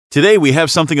Today we have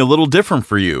something a little different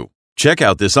for you. Check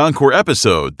out this encore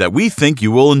episode that we think you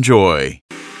will enjoy.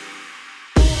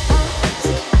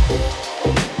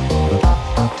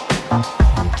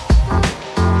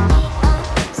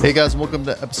 Hey guys, welcome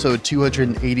to episode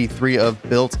 283 of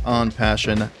Built on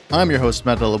Passion. I'm your host,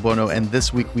 Matt Delabuono, and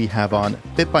this week we have on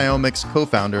FitBiomics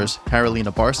co-founders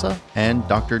Carolina Barca and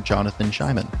Dr. Jonathan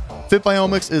Scheiman.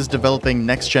 FitBiomics is developing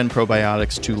next-gen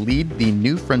probiotics to lead the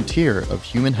new frontier of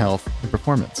human health and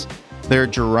performance. They're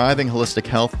deriving holistic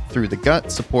health through the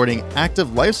gut, supporting active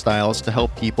lifestyles to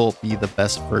help people be the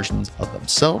best versions of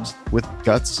themselves with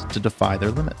guts to defy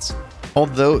their limits.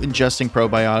 Although ingesting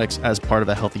probiotics as part of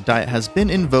a healthy diet has been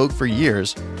in vogue for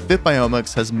years,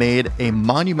 FitBiomics has made a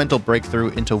monumental breakthrough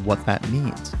into what that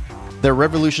means. They're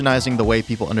revolutionizing the way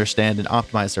people understand and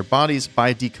optimize their bodies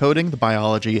by decoding the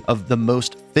biology of the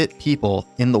most fit people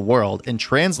in the world and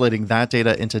translating that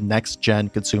data into next-gen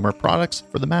consumer products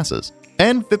for the masses.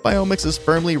 And FitBiomics is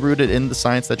firmly rooted in the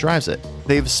science that drives it.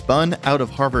 They've spun out of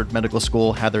Harvard Medical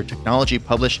School, had their technology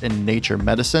published in Nature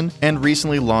Medicine, and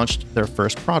recently launched their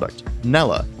first product,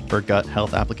 Nella, for gut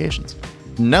health applications.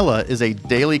 Nella is a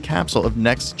daily capsule of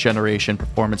next-generation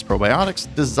performance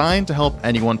probiotics designed to help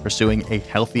anyone pursuing a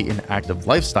healthy and active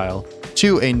lifestyle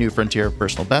to a new frontier of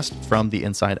personal best from the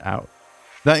inside out.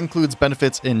 That includes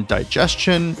benefits in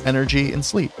digestion, energy, and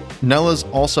sleep. Nella's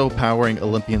also powering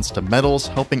Olympians to medals,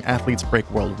 helping athletes break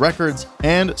world records,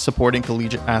 and supporting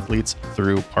collegiate athletes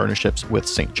through partnerships with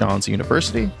St. John's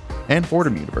University and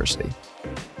Fordham University.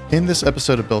 In this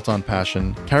episode of Built on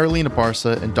Passion, Carolina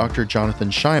Barca and Dr. Jonathan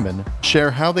Scheiman share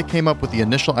how they came up with the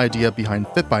initial idea behind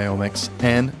FitBiomics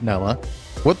and Nella,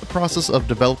 what the process of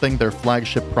developing their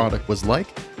flagship product was like,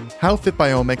 how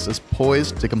FitBiomics is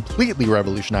poised to completely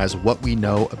revolutionize what we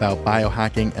know about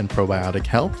biohacking and probiotic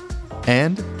health,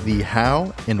 and the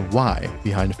how and why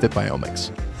behind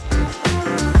FitBiomics.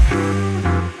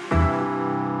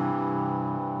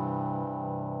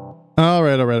 All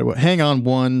right. Well, hang on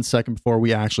one second before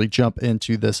we actually jump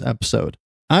into this episode.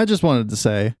 I just wanted to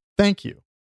say thank you.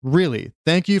 Really,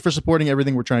 thank you for supporting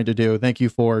everything we're trying to do. Thank you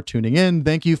for tuning in.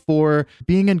 Thank you for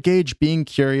being engaged, being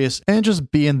curious, and just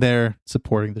being there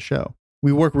supporting the show.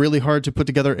 We work really hard to put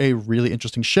together a really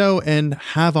interesting show and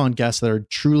have on guests that are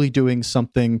truly doing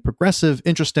something progressive,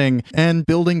 interesting, and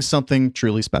building something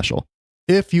truly special.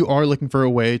 If you are looking for a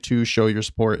way to show your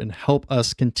support and help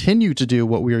us continue to do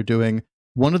what we are doing,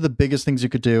 one of the biggest things you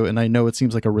could do, and I know it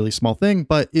seems like a really small thing,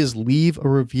 but is leave a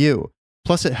review.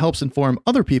 Plus, it helps inform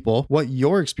other people what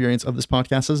your experience of this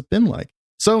podcast has been like.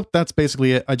 So that's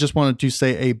basically it. I just wanted to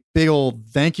say a big old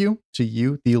thank you to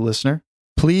you, the listener.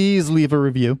 Please leave a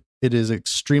review. It is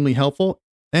extremely helpful,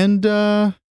 and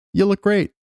you look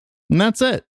great. And that's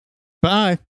it.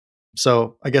 Bye.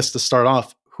 So I guess to start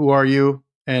off, who are you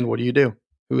and what do you do?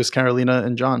 Who is Carolina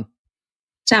and John?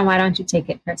 John, why don't you take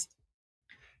it first?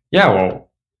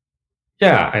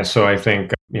 So I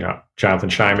think, Jonathan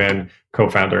Scheiman,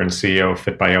 co-founder and CEO of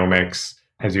FitBiomics,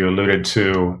 as you alluded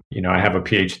to, I have a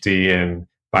PhD in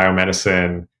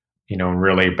biomedicine, and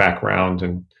really background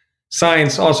in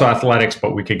science, also athletics,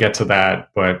 but we could get to that.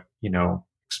 But,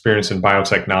 experience in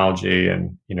biotechnology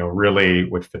and, really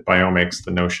with FitBiomics,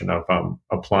 the notion of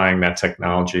applying that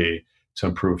technology to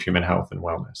improve human health and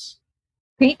wellness.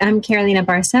 Great. I'm Carolina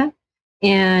Barca,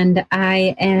 and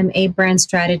I am a brand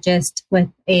strategist with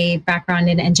a background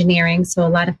in engineering. So a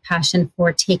lot of passion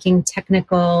for taking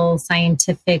technical,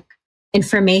 scientific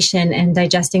information and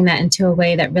digesting that into a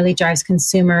way that really drives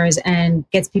consumers and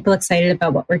gets people excited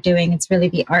about what we're doing. It's really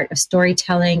the art of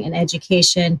storytelling and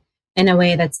education in a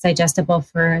way that's digestible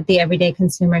for the everyday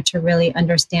consumer to really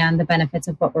understand the benefits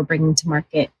of what we're bringing to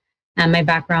market. My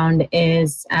background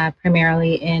is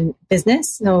primarily in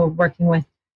business, so working with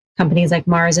companies like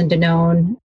Mars and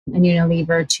Danone and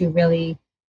Unilever to really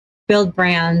build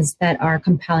brands that are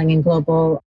compelling and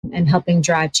global and helping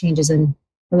drive changes in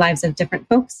the lives of different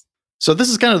folks. So this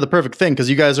is kind of the perfect thing because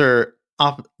you guys are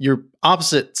you're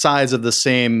opposite sides of the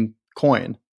same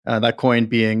coin, that coin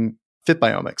being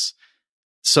FitBiomics.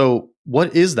 So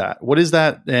what is that? What is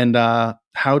that? And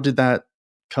how did that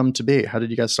come to be? How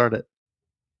did you guys start it?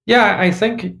 Yeah, I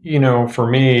think, for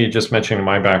me, just mentioning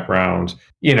my background,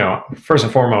 first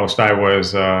and foremost, I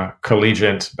was a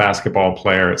collegiate basketball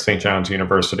player at St. John's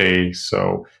University.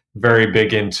 So very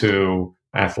big into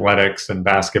athletics and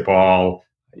basketball.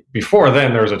 Before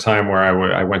then, there was a time where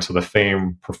I went to the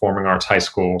Fame Performing Arts High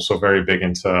School. So very big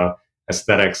into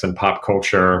aesthetics and pop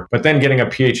culture, but then getting a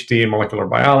PhD in molecular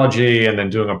biology and then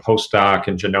doing a postdoc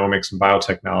in genomics and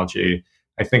biotechnology.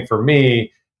 I think for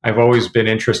me, I've always been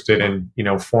interested in,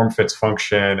 form fits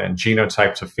function and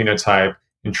genotype to phenotype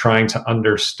and trying to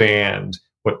understand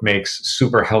what makes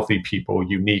super healthy people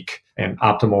unique and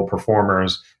optimal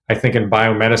performers. I think in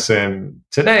biomedicine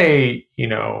today,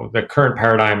 the current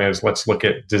paradigm is let's look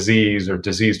at disease or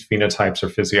diseased phenotypes or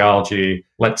physiology.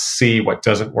 Let's see what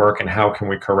doesn't work and how can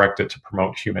we correct it to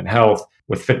promote human health.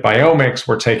 With FitBiomix,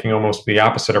 we're taking almost the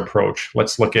opposite approach.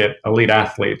 Let's look at elite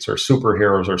athletes or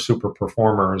superheroes or super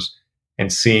performers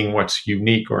and seeing what's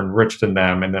unique or enriched in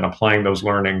them, and then applying those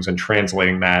learnings and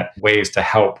translating that ways to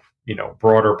help,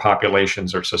 broader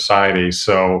populations or societies.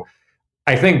 So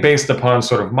I think based upon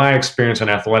sort of my experience in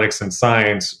athletics and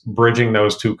science, bridging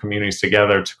those two communities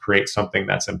together to create something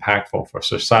that's impactful for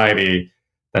society,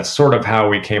 that's sort of how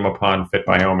we came upon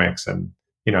FitBiomix, and,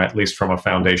 at least from a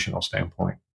foundational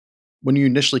standpoint. When you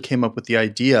initially came up with the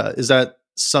idea, is that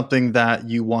something that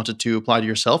you wanted to apply to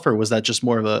yourself, or was that just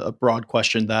more of a broad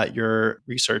question that your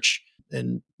research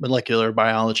in molecular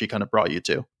biology kind of brought you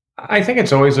to? I think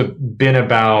it's always been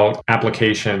about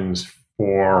applications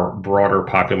for broader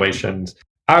populations.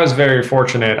 I was very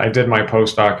fortunate. I did my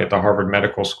postdoc at the Harvard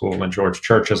Medical School in George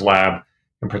Church's lab,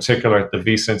 in particular at the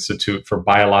Wyss Institute for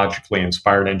Biologically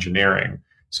Inspired Engineering.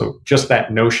 So just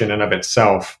that notion in of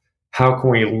itself, how can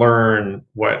we learn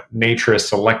what nature has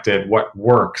selected, what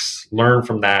works, learn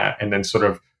from that, and then sort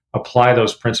of apply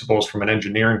those principles from an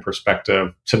engineering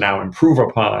perspective to now improve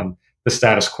upon the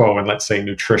status quo in, let's say,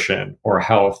 nutrition or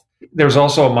health. There's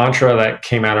also a mantra that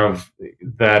came out of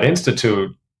that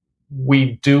institute.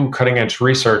 We do cutting edge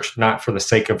research not for the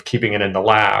sake of keeping it in the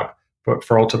lab, but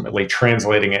for ultimately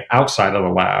translating it outside of the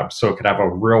lab so it could have a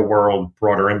real world,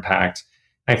 broader impact.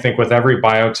 I think with every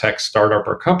biotech startup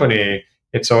or company,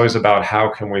 it's always about how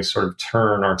can we sort of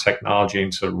turn our technology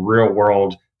into real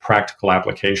world practical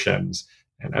applications.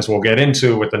 And as we'll get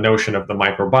into with the notion of the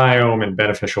microbiome and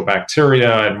beneficial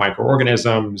bacteria and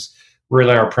microorganisms,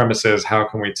 really our premise is how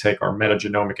can we take our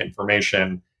metagenomic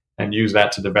information and use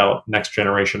that to develop next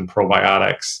generation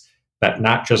probiotics that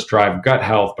not just drive gut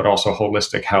health, but also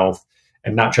holistic health,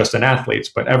 and not just in athletes,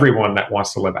 but everyone that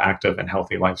wants to live active and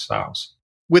healthy lifestyles.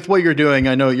 With what you're doing,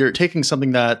 I know you're taking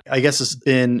something that I guess has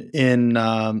been in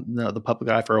the public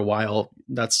eye for a while.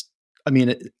 In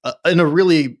a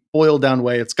really boiled down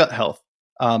way, it's gut health.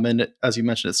 As you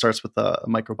mentioned, it starts with a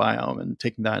microbiome and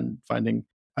taking that and finding,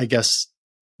 I guess,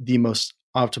 the most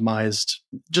optimized,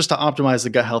 just to optimize the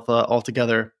gut health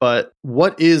altogether. But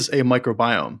what is a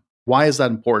microbiome? Why is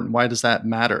that important? Why does that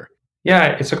matter? Yeah,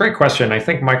 it's a great question. I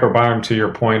think microbiome, to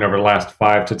your point, over the last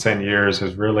 5 to 10 years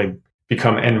has really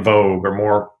become en vogue or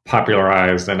more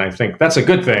popularized. And I think that's a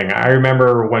good thing. I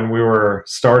remember when we were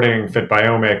starting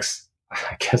FitBiomix,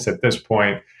 I guess at this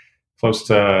point, close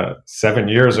to 7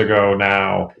 years ago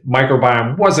now,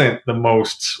 microbiome wasn't the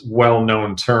most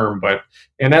well-known term, but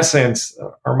in essence,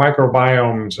 our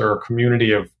microbiomes are a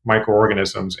community of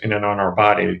microorganisms in and on our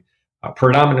body,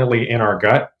 predominantly in our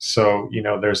gut. So,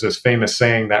 there's this famous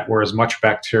saying that we're as much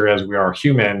bacteria as we are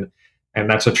human. And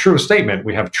that's a true statement.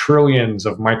 We have trillions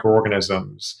of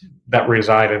microorganisms that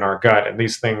reside in our gut. And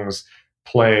these things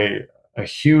play a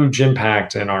huge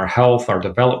impact in our health, our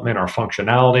development, our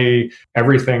functionality,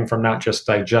 everything from not just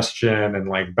digestion and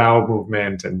like bowel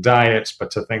movement and diets,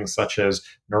 but to things such as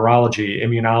neurology,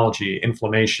 immunology,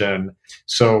 inflammation.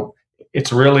 So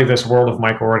it's really this world of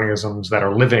microorganisms that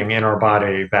are living in our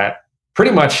body that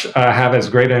pretty much have as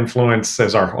great influence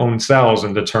as our own cells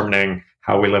in determining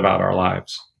how we live out our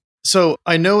lives. So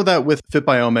I know that with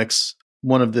FitBiomix,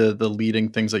 one of the leading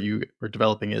things that you are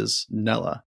developing is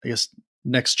Nella, I guess,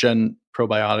 next gen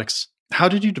probiotics. How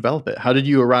did you develop it? How did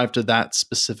you arrive to that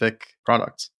specific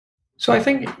product? So I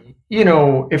think,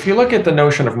 if you look at the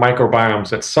notion of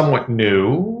microbiomes, it's somewhat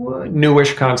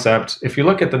newish concept. If you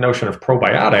look at the notion of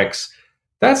probiotics,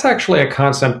 that's actually a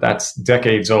concept that's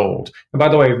decades old. And by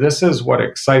the way, this is what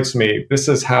excites me. This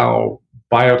is how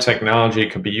biotechnology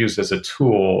can be used as a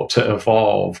tool to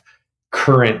evolve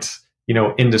current,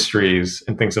 industries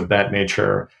and things of that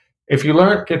nature. If you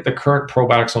look at the current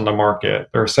probiotics on the market,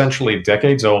 they're essentially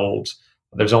decades old.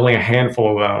 There's only a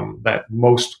handful of them that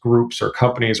most groups or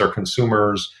companies or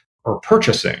consumers are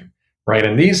purchasing, right?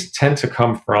 And these tend to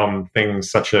come from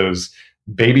things such as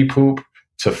baby poop,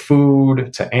 to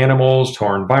food, to animals, to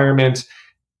our environment.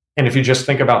 And if you just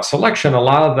think about selection, a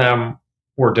lot of them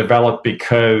were developed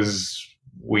because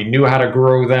we knew how to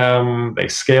grow them, they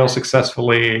scale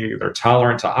successfully, they're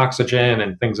tolerant to oxygen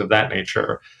and things of that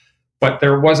nature. But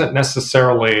there wasn't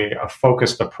necessarily a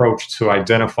focused approach to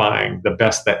identifying the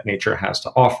best that nature has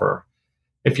to offer.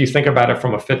 If you think about it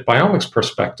from a FitBiomix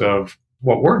perspective,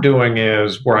 what we're doing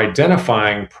is we're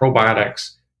identifying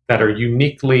probiotics that are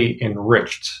uniquely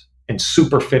enriched and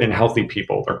super fit and healthy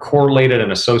people. They're correlated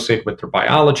and associated with their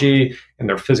biology and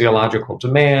their physiological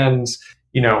demands.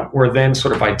 we're then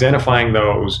sort of identifying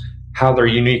those, how they're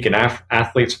unique in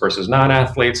athletes versus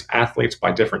non-athletes, athletes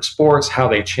by different sports, how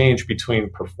they change between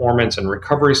performance and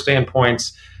recovery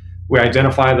standpoints. We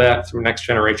identify that through next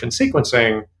generation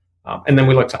sequencing, and then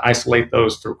we look to isolate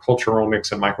those through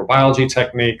culturomics and microbiology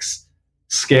techniques,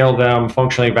 scale them,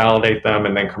 functionally validate them,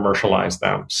 and then commercialize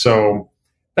them. So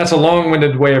that's a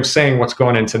long-winded way of saying what's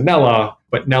going into Nella,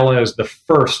 but Nella is the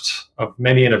first of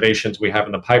many innovations we have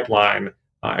in the pipeline,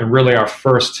 and really our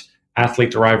first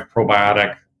athlete-derived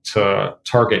probiotic to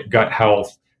target gut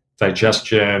health,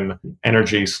 digestion,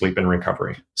 energy, sleep, and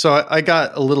recovery. So I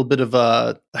got a little bit of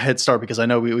a head start because I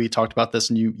know we talked about this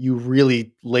and you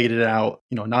really laid it out,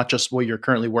 not just what you're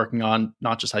currently working on,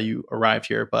 not just how you arrived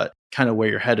here, but kind of where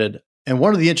you're headed. And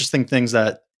one of the interesting things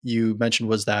that you mentioned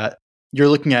was that you're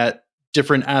looking at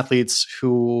different athletes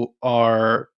who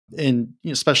are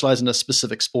specialize in a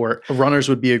specific sport. Runners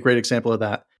would be a great example of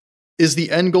that. Is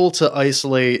the end goal to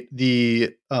isolate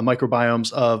the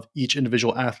microbiomes of each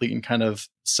individual athlete and kind of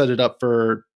set it up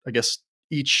for, I guess,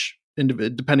 each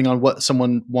individual, depending on what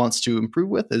someone wants to improve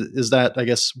with? Is that, I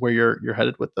guess, where you're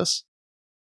headed with this?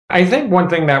 I think one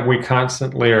thing that we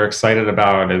constantly are excited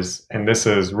about is, and this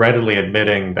is readily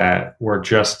admitting that we're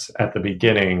just at the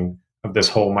beginning of this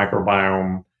whole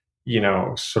microbiome,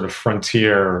 sort of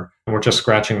frontier, and we're just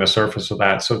scratching the surface of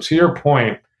that. So to your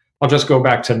point, I'll just go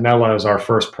back to Nella as our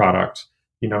first product.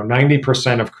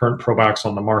 90% of current probiotics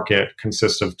on the market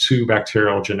consist of two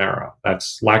bacterial genera.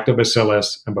 That's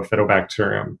Lactobacillus and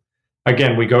Bifidobacterium.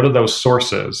 Again, we go to those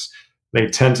sources. They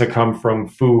tend to come from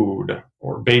food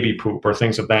or baby poop or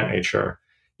things of that nature.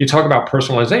 You talk about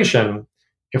personalization.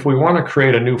 If we want to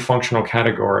create a new functional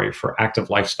category for active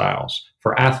lifestyles,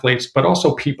 for athletes, but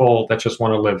also people that just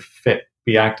want to live fit,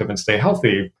 be active, and stay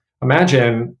healthy,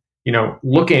 imagine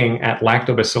looking at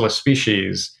lactobacillus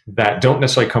species that don't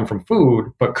necessarily come from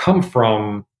food, but come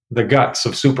from the guts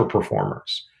of super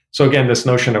performers. So again, this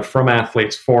notion of from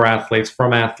athletes, for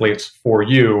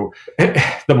you, the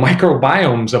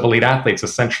microbiomes of elite athletes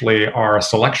essentially are a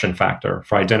selection factor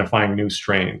for identifying new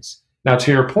strains. Now,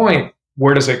 to your point,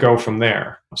 where does it go from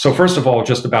there? So first of all,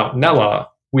 just about Nella,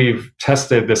 we've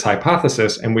tested this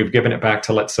hypothesis and we've given it back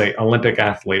to, let's say, Olympic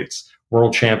athletes,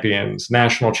 world champions,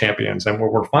 national champions. And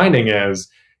what we're finding is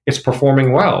it's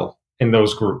performing well in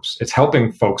those groups. It's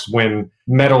helping folks win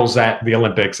medals at the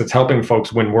Olympics. It's helping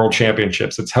folks win world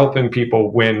championships. It's helping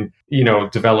people win,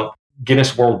 develop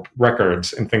Guinness World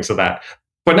Records and things of that.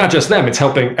 But not just them, it's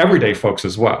helping everyday folks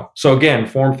as well. So again,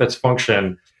 form fits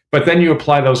function. But then you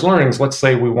apply those learnings. Let's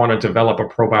say we want to develop a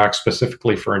probiotic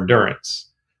specifically for endurance.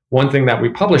 One thing that we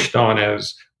published on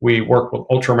is we work with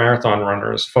ultramarathon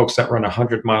runners, folks that run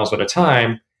 100 miles at a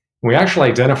time. We actually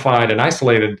identified and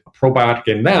isolated a probiotic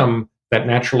in them that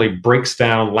naturally breaks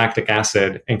down lactic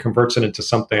acid and converts it into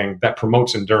something that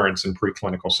promotes endurance in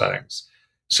preclinical settings.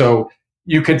 So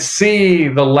you could see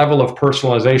the level of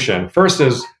personalization. First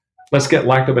is, let's get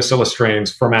lactobacillus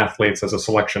strains from athletes as a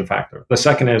selection factor. The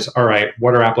second is, all right,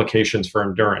 what are applications for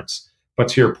endurance? But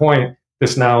to your point,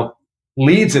 this now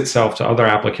leads itself to other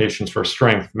applications for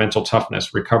strength, mental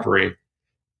toughness, recovery,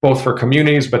 both for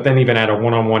communities, but then even at a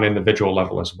one-on-one individual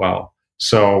level as well.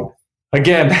 So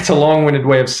again, that's a long-winded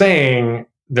way of saying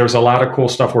there's a lot of cool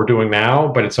stuff we're doing now,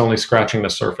 but it's only scratching the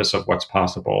surface of what's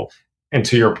possible. And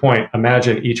to your point,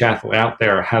 imagine each athlete out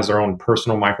there has their own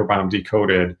personal microbiome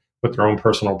decoded with their own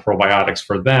personal probiotics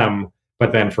for them,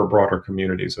 but then for broader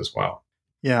communities as well.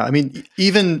 Yeah, I mean,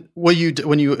 even when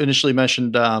you initially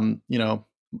mentioned,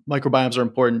 microbiomes are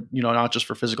important, not just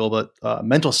for physical, but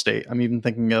mental state. I'm even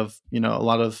thinking of, a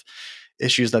lot of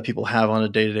issues that people have on a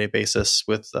day-to-day basis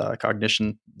with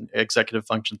cognition, executive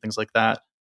function, things like that.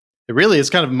 It really is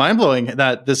kind of mind-blowing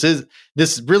that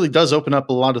this really does open up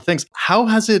a lot of things. How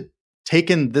has it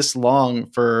taken this long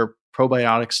for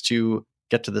probiotics to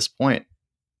get to this point?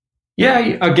 Yeah,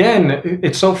 again,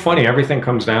 it's so funny. Everything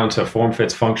comes down to form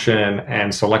fits function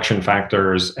and selection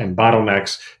factors and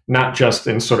bottlenecks, not just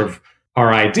in sort of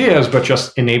our ideas, but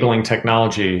just enabling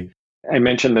technology. I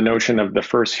mentioned the notion of the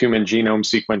first human genome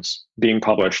sequence being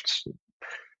published.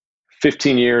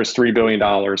 15 years, $3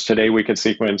 billion. Today, we could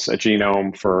sequence a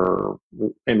genome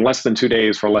in less than 2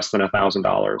 days for less than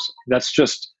 $1,000. That's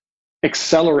just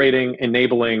accelerating,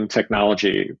 enabling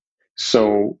technology.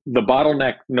 So the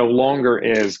bottleneck no longer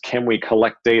is, can we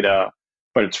collect data,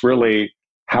 but it's really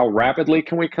how rapidly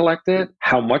can we collect it?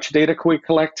 How much data can we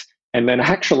collect? And then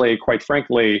actually, quite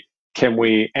frankly, can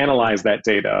we analyze that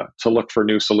data to look for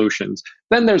new solutions?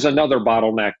 Then there's another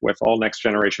bottleneck with all next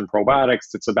generation probiotics.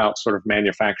 It's about sort of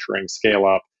manufacturing, scale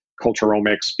up,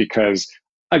 culturomics, because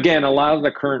again, a lot of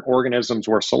the current organisms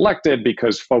were selected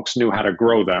because folks knew how to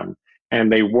grow them.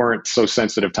 and they weren't so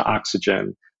sensitive to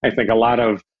oxygen. I think a lot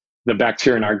of the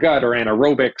bacteria in our gut are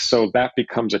anaerobic, so that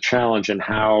becomes a challenge. And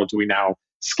how do we now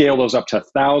scale those up to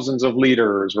thousands of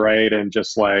liters, right? And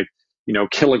just like,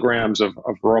 kilograms of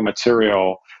raw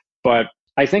material. But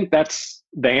I think that's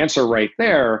the answer right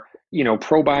there.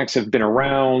 Probiotics have been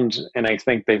around, and I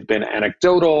think they've been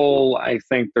anecdotal. I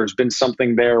think there's been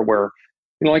something there where,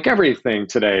 like everything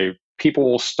today, people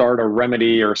will start a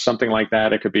remedy or something like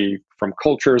that. It could be from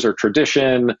cultures or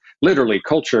tradition, literally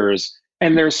cultures.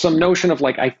 And there's some notion of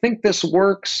like, I think this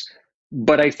works,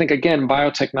 but I think, again,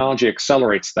 biotechnology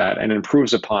accelerates that and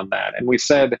improves upon that. And we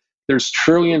said there's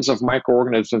trillions of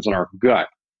microorganisms in our gut,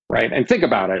 right? And think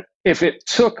about it. If it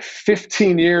took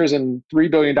 15 years and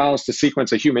 $3 billion to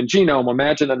sequence a human genome,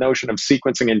 imagine the notion of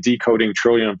sequencing and decoding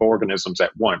trillion of organisms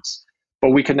at once. But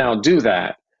we can now do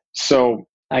that. So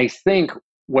I think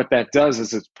what that does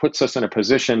is it puts us in a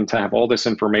position to have all this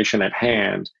information at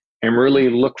hand and really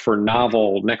look for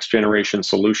novel next generation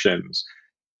solutions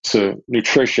to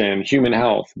nutrition, human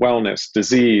health, wellness,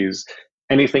 disease,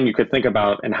 anything you could think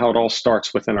about, and how it all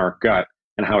starts within our gut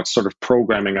and how it's sort of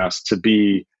programming us to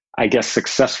be, I guess,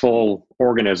 successful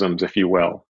organisms, if you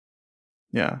will.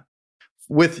 Yeah.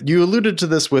 You alluded to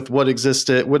this with what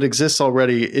exists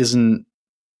already isn't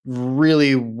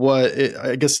really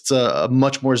I guess it's a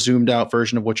much more zoomed out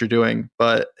version of what you're doing.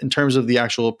 But in terms of the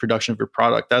actual production of your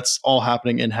product, that's all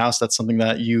happening in-house. That's something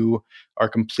that you are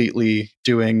completely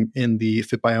doing in the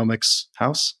FitBiomics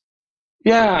house.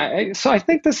 Yeah. So I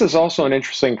think this is also an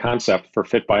interesting concept for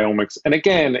FitBiomics. And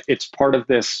again, it's part of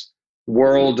this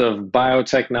world of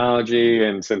biotechnology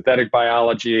and synthetic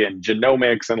biology and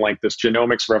genomics and like this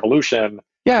genomics revolution.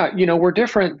 Yeah, we're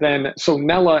different than, so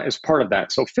Nella is part of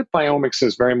that. So FitBiomics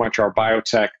is very much our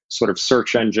biotech sort of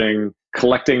search engine,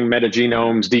 collecting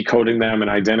metagenomes, decoding them, and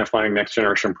identifying next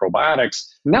generation probiotics.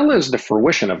 Nella is the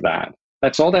fruition of that.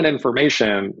 That's all that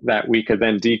information that we could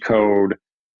then decode,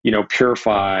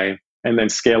 purify, and then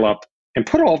scale up and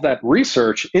put all of that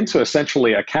research into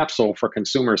essentially a capsule for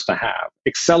consumers to have,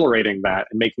 accelerating that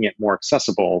and making it more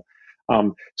accessible.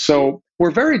 So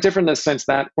we're very different in the sense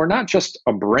that we're not just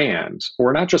a brand,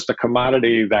 we're not just a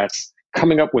commodity that's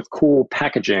coming up with cool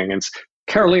packaging. And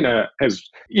Carolina has,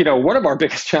 one of our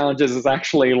biggest challenges is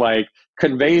actually like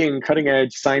conveying cutting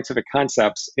edge scientific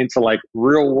concepts into like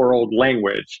real world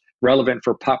language relevant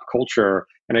for pop culture.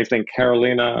 And I think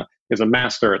Carolina is a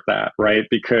master at that, right?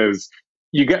 Because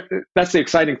that's the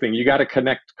exciting thing. You got to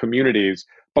connect communities,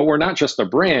 but we're not just a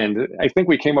brand. I think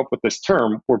we came up with this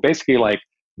term. We're basically like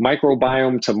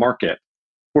microbiome to market.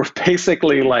 We're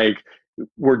basically like,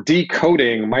 we're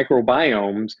decoding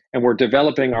microbiomes and we're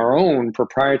developing our own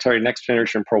proprietary next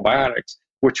generation probiotics,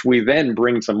 which we then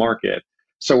bring to market.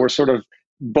 So we're sort of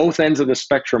both ends of the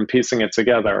spectrum piecing it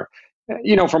together.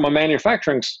 From a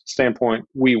manufacturing standpoint,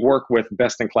 we work with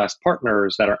best in class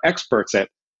partners that are experts at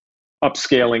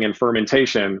upscaling and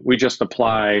fermentation. We just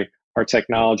apply our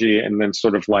technology and then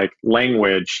sort of like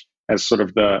language as sort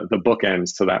of the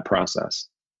bookends to that process.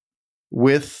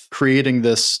 With creating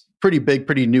this pretty big,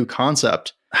 pretty new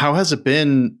concept, how has it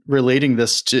been relating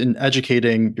this to and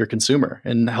educating your consumer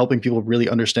and helping people really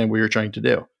understand what you're trying to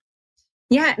do?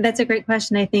 Yeah, that's a great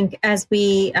question. I think as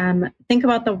we think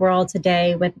about the world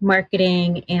today with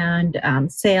marketing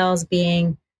and sales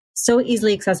being so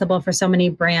easily accessible for so many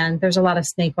brands, there's a lot of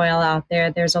snake oil out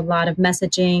there. There's a lot of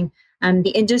messaging.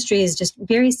 The industry is just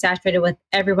very saturated with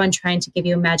everyone trying to give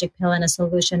you a magic pill and a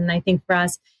solution. And I think for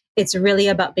us, it's really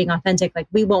about being authentic. Like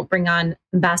we won't bring on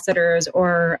ambassadors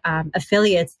or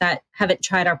affiliates that haven't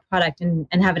tried our product and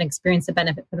haven't experienced the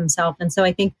benefit for themselves. And so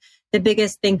I think the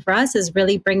biggest thing for us is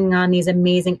really bringing on these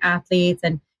amazing athletes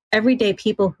and everyday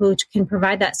people who can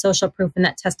provide that social proof and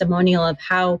that testimonial of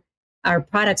how our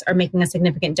products are making a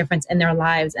significant difference in their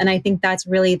lives. And I think that's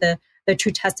really the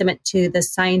true testament to the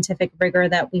scientific rigor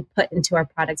that we put into our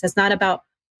products. It's not about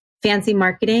fancy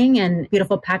marketing and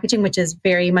beautiful packaging, which is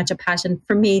very much a passion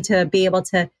for me to be able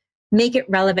to make it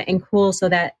relevant and cool so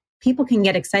that people can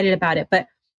get excited about it. But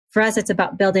for us, it's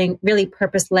about building really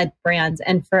purpose-led brands.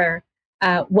 And for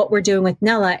what we're doing with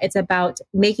Nella, it's about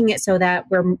making it so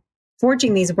that we're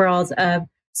forging these worlds of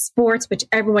sports, which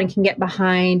everyone can get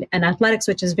behind, and athletics,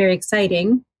 which is very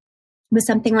exciting, with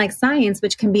something like science,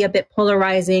 which can be a bit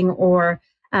polarizing or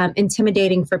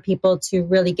intimidating for people to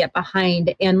really get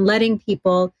behind, and letting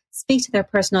people speak to their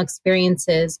personal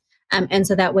experiences. And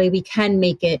so that way we can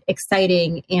make it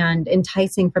exciting and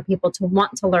enticing for people to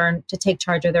want to learn to take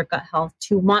charge of their gut health,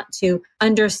 to want to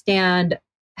understand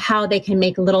how they can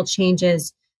make little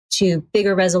changes to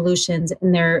bigger resolutions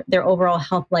in their overall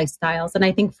health lifestyles. And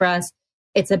I think for us,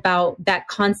 it's about that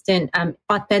constant,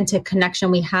 authentic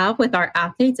connection we have with our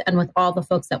athletes and with all the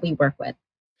folks that we work with.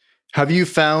 Have you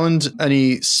found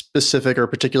any specific or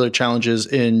particular challenges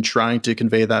in trying to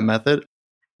convey that method?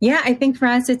 Yeah, I think for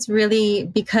us, it's really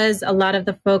because a lot of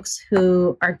the folks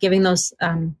who are giving those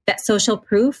that social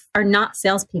proof are not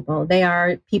salespeople. They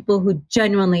are people who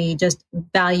genuinely just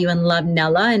value and love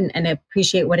Nella and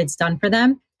appreciate what it's done for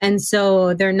them. And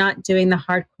so they're not doing the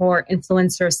hardcore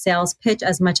influencer sales pitch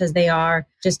as much as they are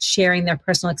just sharing their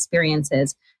personal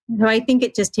experiences. So I think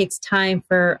it just takes time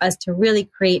for us to really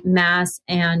create mass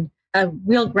and a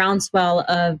real groundswell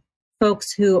of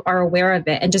folks who are aware of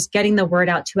it and just getting the word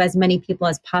out to as many people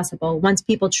as possible. Once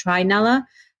people try Nella,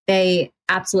 they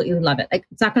absolutely love it. Like,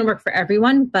 it's not going to work for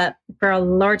everyone, but for a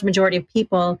large majority of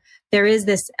people, there is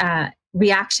this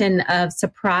reaction of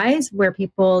surprise where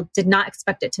people did not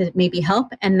expect it to maybe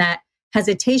help. And that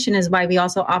hesitation is why we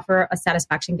also offer a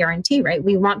satisfaction guarantee, right?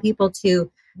 We want people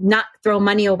to not throw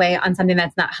money away on something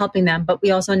that's not helping them, but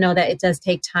we also know that it does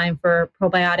take time for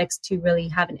probiotics to really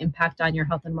have an impact on your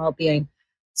health and well-being.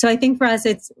 So I think for us,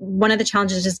 it's one of the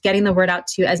challenges, just getting the word out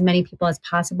to as many people as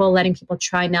possible, letting people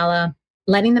try Nella,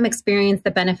 letting them experience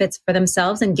the benefits for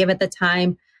themselves and give it the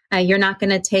time. You're not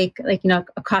going to take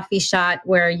a coffee shot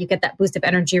where you get that boost of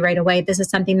energy right away. This is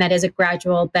something that is a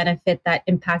gradual benefit that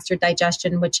impacts your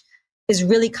digestion, which is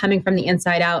really coming from the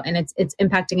inside out. And it's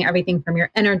impacting everything from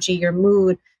your energy, your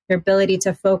mood, your ability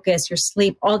to focus, your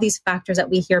sleep, all these factors that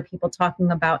we hear people talking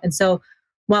about. And so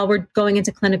while we're going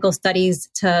into clinical studies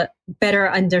to better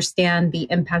understand the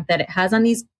impact that it has on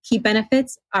these key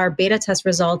benefits, our beta test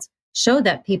results show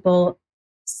that people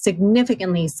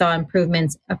significantly saw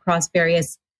improvements across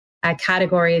various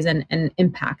categories and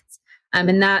impacts.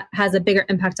 And that has a bigger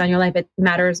impact on your life. It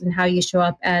matters in how you show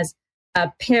up as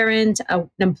a parent, an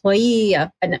employee,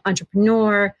 an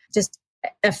entrepreneur, just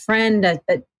a friend, a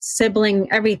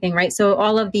sibling, everything, right? So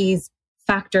all of these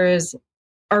factors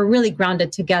are really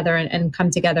grounded together and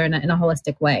come together in a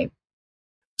holistic way.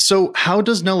 So how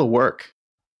does Nella work?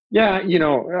 Yeah,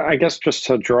 I guess just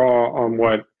to draw on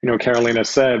what, Carolina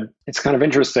said, it's kind of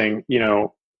interesting.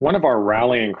 One of our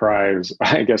rallying cries,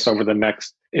 I guess, in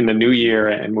the new year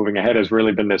and moving ahead has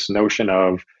really been this notion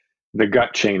of the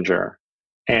gut changer.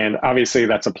 And obviously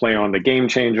that's a play on the game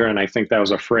changer. And I think that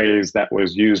was a phrase that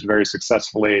was used very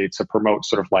successfully to promote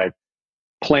sort of like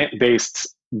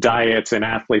plant-based diets and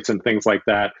athletes and things like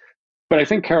that. But I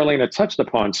think Carolina touched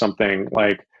upon something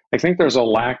like, I think there's a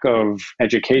lack of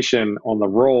education on the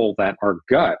role that our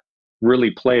gut really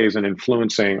plays in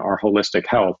influencing our holistic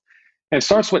health. And it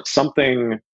starts with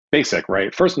something basic,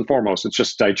 right? First and foremost, it's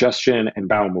just digestion and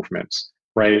bowel movements,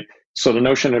 right? So the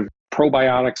notion of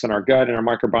probiotics in our gut and our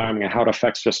microbiome and how it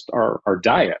affects just our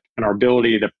diet and our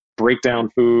ability to break down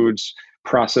foods,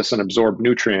 process and absorb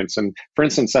nutrients. And for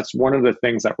instance, that's one of the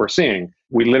things that we're seeing.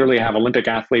 We literally have Olympic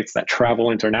athletes that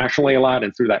travel internationally a lot,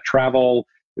 and through that travel,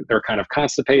 they're kind of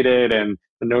constipated, and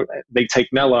they take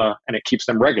Nella and it keeps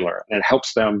them regular and it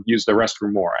helps them use the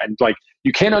restroom more. And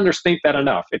you can't understate that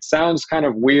enough. It sounds kind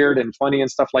of weird and funny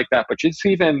and stuff like that, but just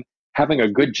even having a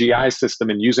good GI system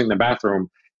and using the bathroom,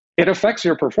 it affects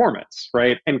your performance,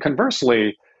 right? And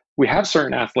conversely, we have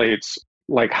certain athletes,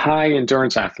 like high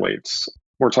endurance athletes.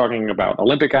 We're talking about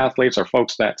Olympic athletes or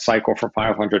folks that cycle for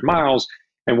 500 miles.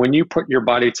 And when you put your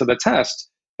body to the test,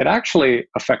 it actually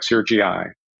affects your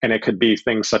GI. And it could be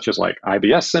things such as like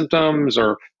IBS symptoms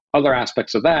or other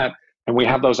aspects of that. And we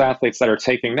have those athletes that are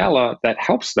taking Nella that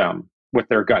helps them with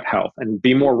their gut health and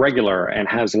be more regular and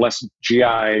has less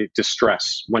GI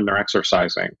distress when they're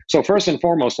exercising. So first and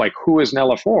foremost, like, who is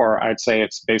Nella for? I'd say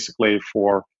it's basically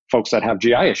for folks that have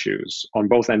GI issues on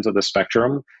both ends of the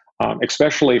spectrum,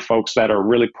 especially folks that are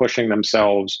really pushing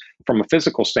themselves from a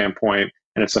physical standpoint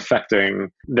and it's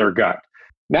affecting their gut.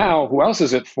 Now, who else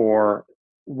is it for?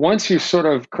 Once you sort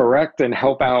of correct and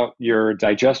help out your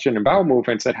digestion and bowel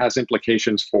movements, it has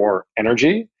implications for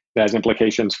energy, it has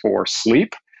implications for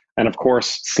sleep, and of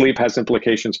course, sleep has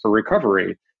implications for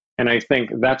recovery. And I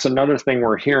think that's another thing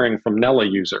we're hearing from Nella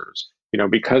users.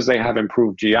 Because they have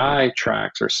improved GI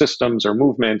tracts or systems or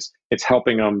movements, it's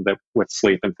helping them with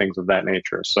sleep and things of that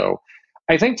nature. So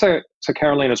I think to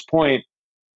Carolina's point,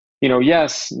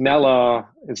 yes, Nella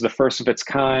is the first of its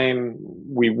kind.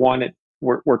 We want it.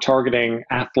 We're targeting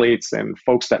athletes and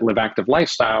folks that live active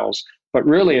lifestyles, but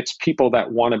really it's people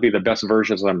that want to be the best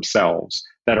versions of themselves,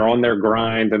 that are on their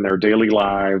grind in their daily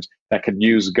lives, that could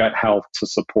use gut health to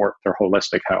support their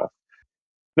holistic health.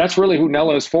 That's really who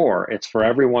Nella is for. It's for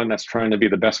everyone that's trying to be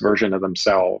the best version of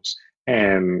themselves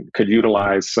and could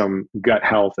utilize some gut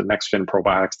health and next-gen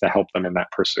probiotics to help them in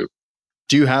that pursuit.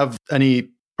 Do you have any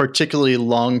particularly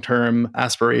long-term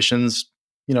aspirations,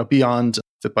 beyond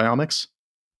FitBiomics?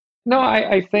 No,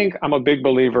 I think I'm a big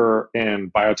believer in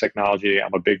biotechnology.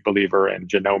 I'm a big believer in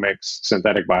genomics,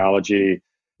 synthetic biology,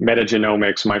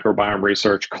 metagenomics, microbiome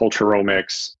research,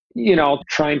 culturomics. I'll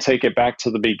try and take it back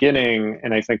to the beginning.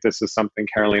 And I think this is something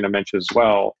Carolina mentioned as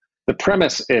well. The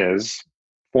premise is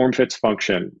form fits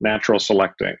function, natural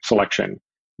selection,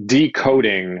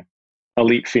 decoding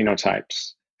elite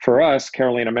phenotypes. For us,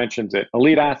 Carolina mentions it,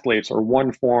 elite athletes are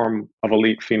one form of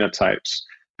elite phenotypes,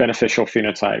 beneficial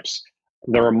phenotypes.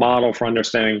 They're a model for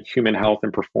understanding human health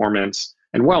and performance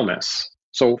and wellness.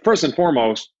 So first and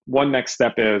foremost, one next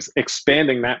step is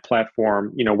expanding that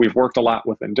platform. We've worked a lot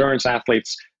with endurance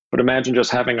athletes, but imagine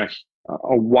just having a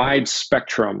wide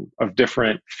spectrum of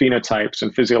different phenotypes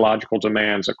and physiological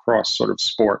demands across sort of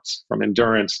sports, from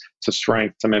endurance to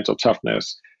strength to mental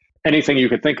toughness, anything you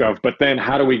could think of. But then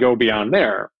how do we go beyond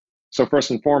there? So first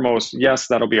and foremost, yes,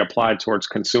 that'll be applied towards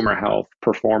consumer health,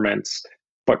 performance,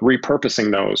 but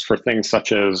repurposing those for things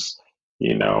such as,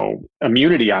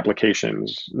 immunity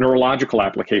applications, neurological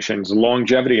applications,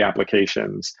 longevity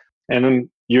applications. And then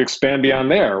you expand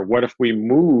beyond there. What if we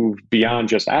move beyond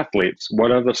just athletes?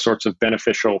 What other sorts of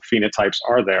beneficial phenotypes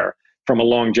are there from a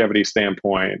longevity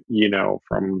standpoint,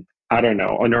 from, a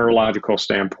neurological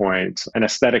standpoint, an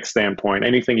aesthetic standpoint,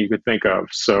 anything you could think of.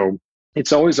 So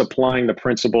it's always applying the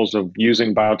principles of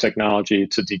using biotechnology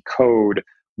to decode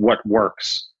what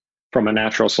works from a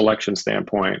natural selection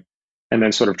standpoint, and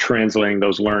then sort of translating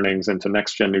those learnings into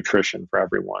next-gen nutrition for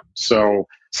everyone. So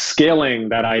scaling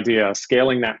that idea,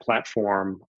 scaling that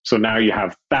platform, so now you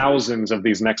have thousands of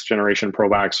these next-generation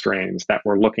probiotic strains that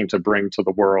we're looking to bring to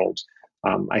the world.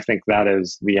 I think that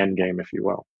is the end game, if you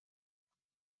will.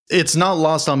 It's not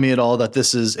lost on me at all that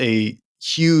this is a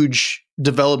huge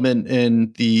development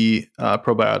in the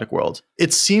probiotic world.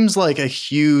 It seems like a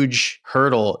huge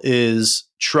hurdle is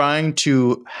trying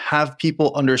to have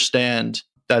people understand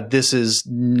that this is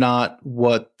not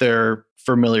what they're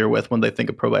familiar with when they think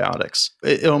of probiotics.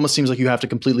 It almost seems like you have to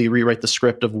completely rewrite the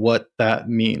script of what that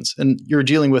means. And you're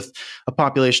dealing with a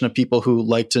population of people who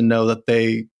like to know that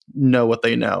they know what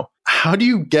they know. How do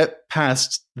you get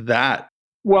past that?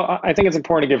 Well, I think it's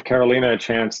important to give Carolina a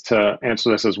chance to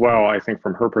answer this as well, I think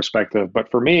from her perspective. But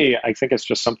for me, I think it's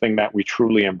just something that we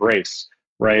truly embrace,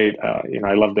 right?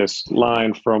 I love this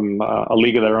line from A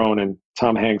League of Their Own, and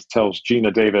Tom Hanks tells Gina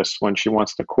Davis when she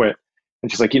wants to quit.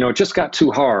 And she's like, it just got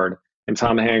too hard. And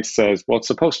Tom Hanks says, well, it's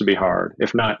supposed to be hard.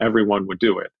 If not, everyone would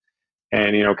do it.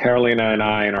 And, Carolina and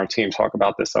I and our team talk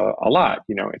about this a lot.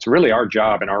 It's really our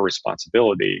job and our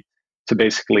responsibility to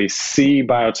basically see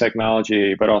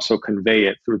biotechnology, but also convey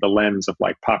it through the lens of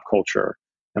like pop culture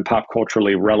and pop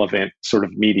culturally relevant sort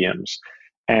of mediums.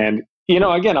 And,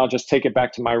 again, I'll just take it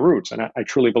back to my roots. And I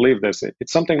truly believe this.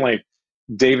 It's something like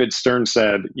David Stern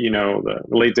said, the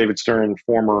late David Stern,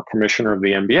 former commissioner of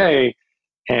the NBA.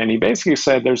 And he basically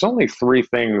said there's only three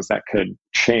things that could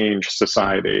change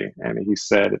society. And he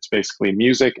said it's basically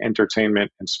music,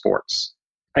 entertainment, and sports.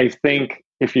 I think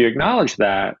if you acknowledge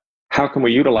that, how can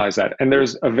we utilize that? And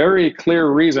there's a very clear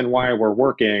reason why we're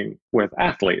working with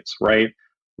athletes, right?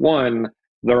 One,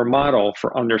 they're a model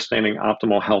for understanding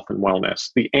optimal health and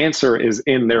wellness. The answer is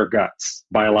in their guts,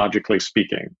 biologically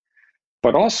speaking.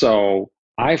 But also,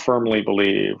 I firmly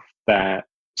believe that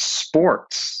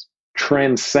sports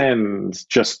transcends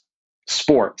just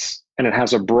sports, and it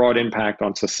has a broad impact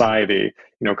on society,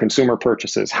 consumer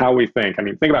purchases, how we think.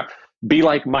 Think about Be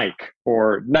Like Mike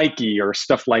or Nike or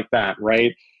stuff like that,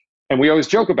 right? And we always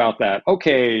joke about that.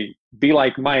 Okay, be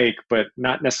like Mike, but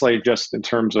not necessarily just in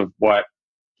terms of what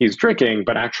he's drinking,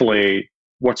 but actually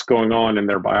what's going on in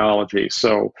their biology.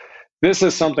 So this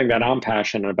is something that I'm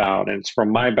passionate about. And it's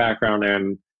from my background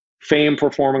in fame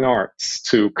performing arts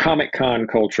to Comic-Con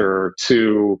culture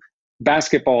to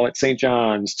basketball at St.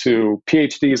 John's to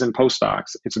PhDs and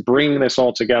postdocs. It's bringing this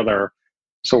all together.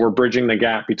 So we're bridging the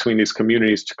gap between these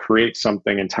communities to create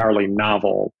something entirely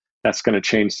novel that's going to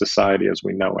change society as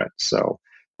we know it. So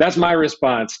that's my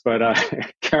response. But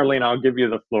Carolina, I'll give you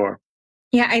the floor.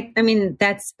 Yeah, I mean,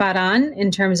 that's spot on in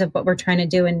terms of what we're trying to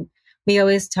do. And we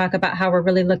always talk about how we're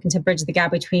really looking to bridge the gap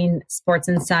between sports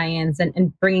and science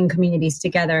and bringing communities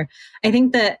together. I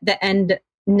think the end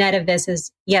net of this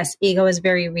is, yes, ego is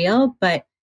very real, but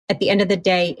at the end of the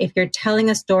day, if you're telling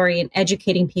a story and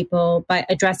educating people by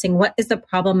addressing what is the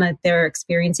problem that they're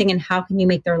experiencing and how can you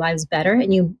make their lives better,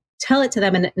 and you tell it to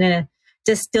them in a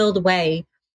distilled way,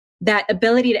 that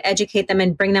ability to educate them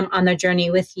and bring them on their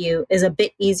journey with you is a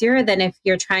bit easier than if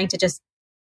you're trying to just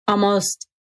almost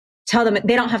tell them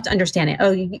they don't have to understand it.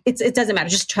 Oh, it doesn't matter.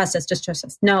 Just trust us. Just trust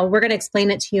us. No, we're going to explain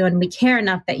it to you, and we care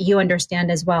enough that you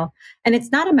understand as well. And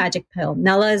it's not a magic pill.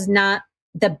 Nella is not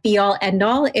the be all end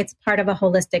all. It's part of a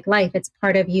holistic life. It's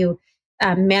part of you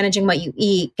managing what you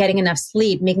eat, getting enough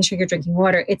sleep, making sure you're drinking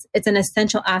water. It's an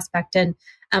essential aspect. And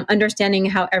understanding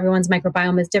how everyone's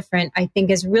microbiome is different, I think,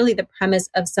 is really the premise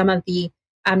of some of the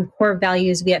core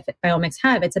values we at FitBiomics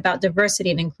have. It's about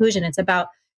diversity and inclusion. It's about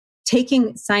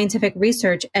taking scientific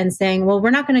research and saying, well, we're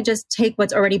not going to just take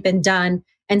what's already been done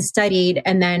and studied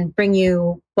and then bring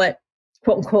you what,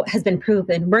 quote unquote, has been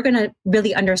proven. We're going to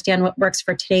really understand what works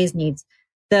for today's needs.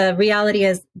 The reality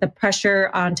is the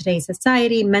pressure on today's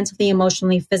society, mentally,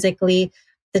 emotionally, physically,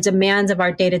 the demands of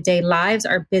our day-to-day lives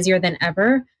are busier than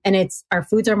ever. And our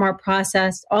foods are more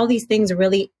processed. All these things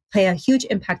really play a huge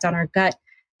impact on our gut.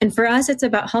 And for us, it's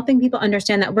about helping people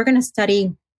understand that we're going to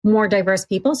study more diverse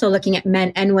people. So looking at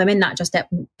men and women, not just at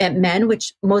men,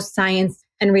 which most science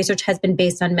and research has been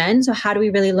based on men. So how do we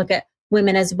really look at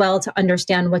women as well to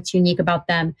understand what's unique about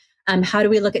them? How do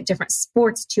we look at different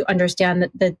sports to understand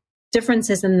the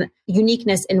differences and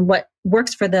uniqueness in what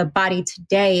works for the body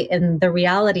today and the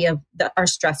reality of our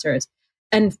stressors?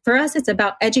 And for us, it's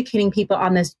about educating people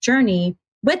on this journey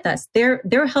with us. They're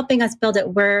helping us build it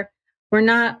where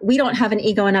we don't have an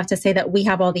ego enough to say that we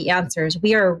have all the answers.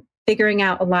 We are figuring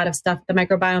out a lot of stuff. The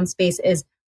microbiome space is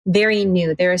very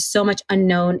new. There is so much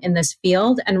unknown in this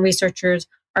field, and researchers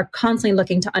are constantly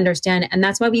looking to understand it. And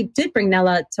that's why we did bring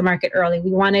Nella to market early.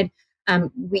 We wanted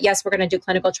yes, we're going to do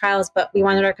clinical trials, but we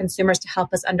wanted our consumers to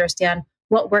help us understand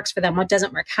what works for them, what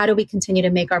doesn't work. How do we continue to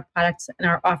make our products and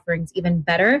our offerings even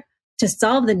better to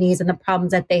solve the needs and the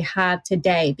problems that they have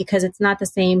today? Because it's not the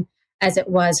same as it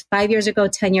was 5 years ago,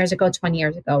 10 years ago, 20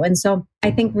 years ago. And so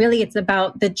I think really it's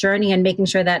about the journey and making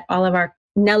sure that all of our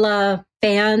Nella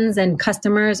fans and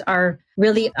customers are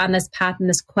really on this path and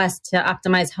this quest to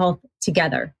optimize health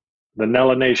together. The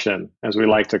Nella Nation, as we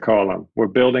like to call them. We're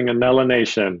building a Nella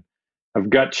Nation of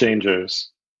gut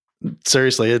changers.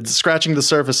 Seriously, it's scratching the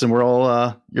surface, and we're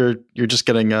all you're just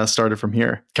getting started from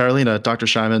here. Carolina, Dr.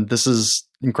 Scheiman, this is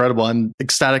incredible. I'm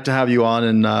ecstatic to have you on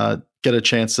and get a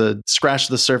chance to scratch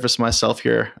the surface myself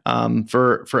here.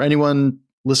 For anyone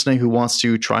listening who wants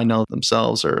to try Nella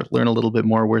themselves or learn a little bit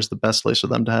more, where's the best place for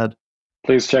them to head?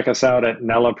 Please check us out at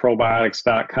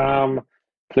nellaprobiotics.com.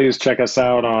 Please check us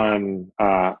out on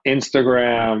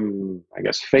Instagram, I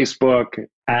guess Facebook,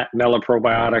 at Nella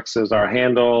Probiotics is our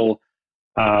handle.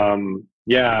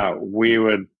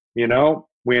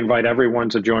 We invite everyone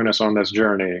to join us on this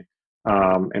journey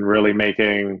and really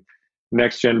making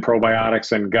next-gen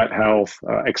probiotics and gut health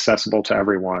accessible to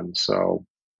everyone. So,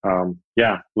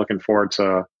 looking forward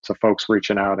to folks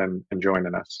reaching out and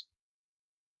joining us.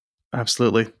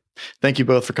 Absolutely. Thank you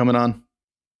both for coming on.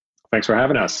 Thanks for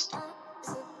having us.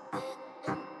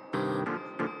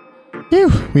 Phew,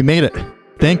 we made it.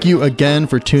 Thank you again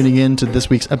for tuning in to this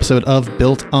week's episode of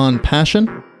Built on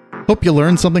Passion. Hope you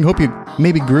learned something. Hope you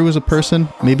maybe grew as a person.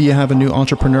 Maybe you have a new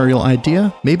entrepreneurial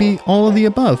idea. Maybe all of the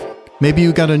above. Maybe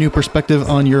you got a new perspective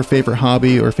on your favorite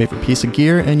hobby or favorite piece of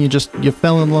gear and you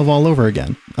fell in love all over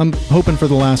again. I'm hoping for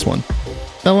the last one.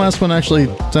 That last one actually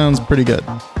sounds pretty good.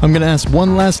 I'm going to ask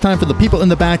one last time for the people in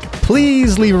the back,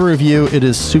 please leave a review. It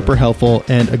is super helpful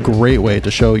and a great way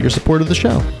to show your support of the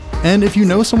show. And if you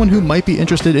know someone who might be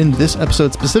interested in this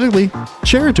episode specifically,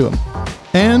 share it to them.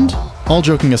 And all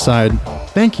joking aside,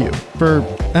 thank you for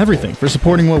everything, for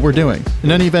supporting what we're doing.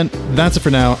 In any event, that's it for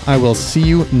now. I will see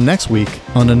you next week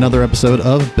on another episode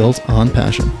of Built on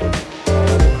Passion.